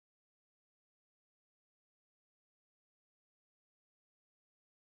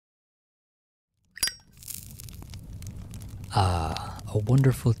A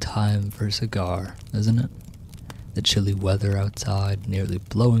wonderful time for a cigar, isn't it? The chilly weather outside nearly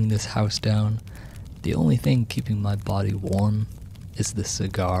blowing this house down. The only thing keeping my body warm is the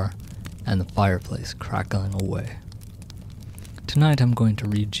cigar and the fireplace crackling away. Tonight I'm going to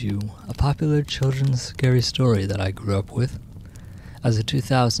read you a popular children's scary story that I grew up with. As a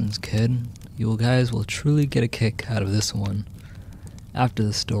 2000s kid, you guys will truly get a kick out of this one. After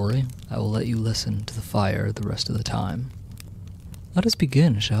the story, I will let you listen to the fire the rest of the time. Let us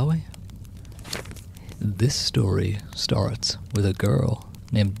begin, shall we? This story starts with a girl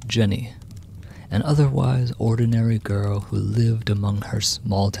named Jenny, an otherwise ordinary girl who lived among her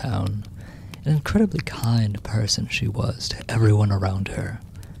small town. An incredibly kind person she was to everyone around her.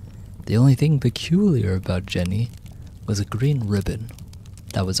 The only thing peculiar about Jenny was a green ribbon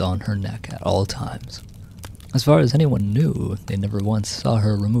that was on her neck at all times. As far as anyone knew, they never once saw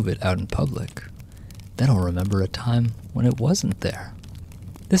her remove it out in public. They don't remember a time when it wasn't there.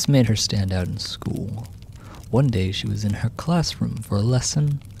 This made her stand out in school. One day she was in her classroom for a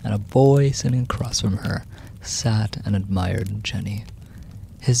lesson, and a boy sitting across from her sat and admired Jenny.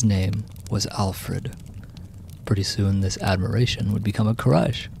 His name was Alfred. Pretty soon this admiration would become a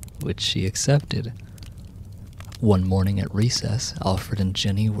crush, which she accepted. One morning at recess, Alfred and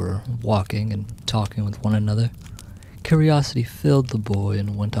Jenny were walking and talking with one another. Curiosity filled the boy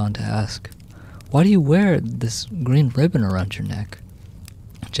and went on to ask, "Why do you wear this green ribbon around your neck?"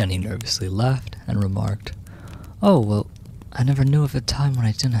 Jenny nervously laughed and remarked, "Oh, well, I never knew of a time when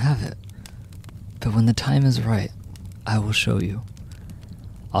I didn't have it. But when the time is right, I will show you."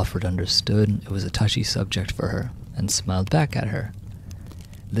 Alfred understood it was a touchy subject for her and smiled back at her.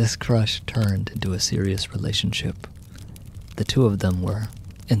 This crush turned into a serious relationship. The two of them were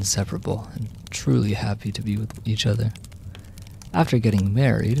inseparable and truly happy to be with each other. After getting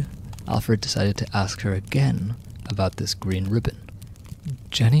married, Alfred decided to ask her again about this green ribbon.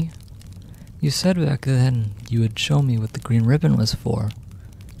 "Jenny, you said back then you would show me what the green ribbon was for.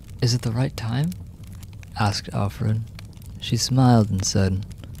 Is it the right time?" asked Alfred. She smiled and said,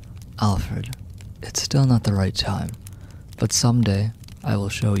 "Alfred, it's still not the right time, but someday I will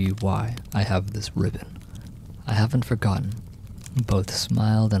show you why I have this ribbon. I haven't forgotten." Both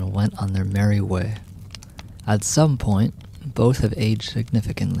smiled and went on their merry way. At some point, both have aged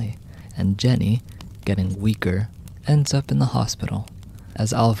significantly, and Jenny, getting weaker, ends up in the hospital.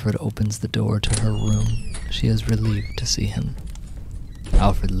 As Alfred opens the door to her room, she is relieved to see him.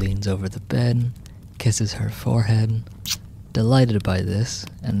 Alfred leans over the bed, kisses her forehead. Delighted by this,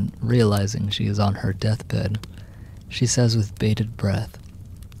 and realizing she is on her deathbed, she says with bated breath,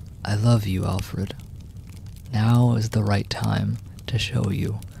 "I love you, Alfred. Now is the right time to show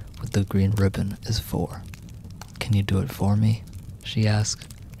you what the green ribbon is for. Can you do it for me?" she asks.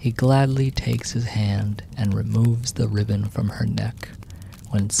 He gladly takes his hand and removes the ribbon from her neck,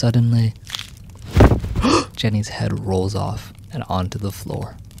 when suddenly, Jenny's head rolls off and onto the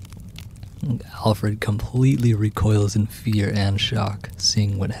floor. Alfred completely recoils in fear and shock,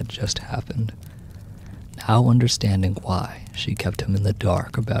 seeing what had just happened. Now understanding why she kept him in the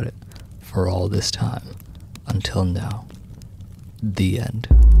dark about it for all this time, until now. The end.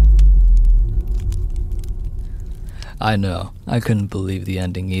 I know, I couldn't believe the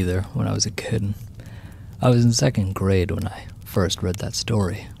ending either when I was a kid. I was in second grade when I first read that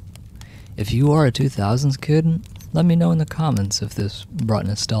story. If you are a 2000s kid, let me know in the comments if this brought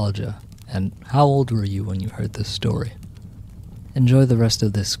nostalgia, and how old were you when you heard this story? Enjoy the rest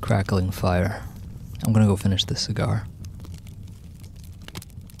of this crackling fire. I'm gonna go finish this cigar.